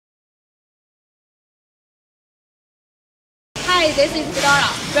Hi, this is Dora.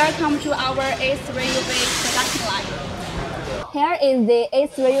 Welcome to our A3 UV production line. Here is the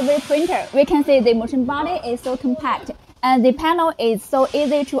A3 UV printer. We can see the motion body is so compact and the panel is so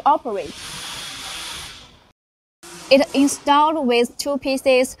easy to operate. It installed with 2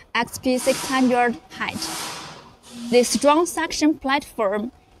 pieces XP600 height. The strong suction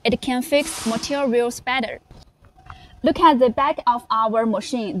platform, it can fix materials better. Look at the back of our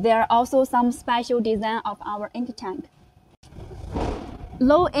machine. There are also some special design of our ink tank.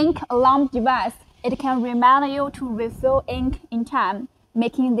 Low ink alarm device. It can remind you to refill ink in time,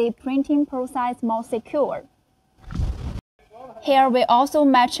 making the printing process more secure. Here we also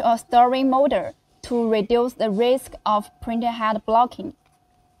match a storing motor to reduce the risk of printer head blocking.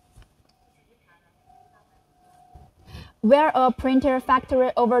 We're a printer factory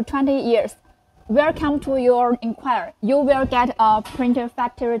over 20 years. Welcome to your inquiry. You will get a printer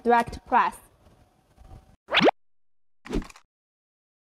factory direct price.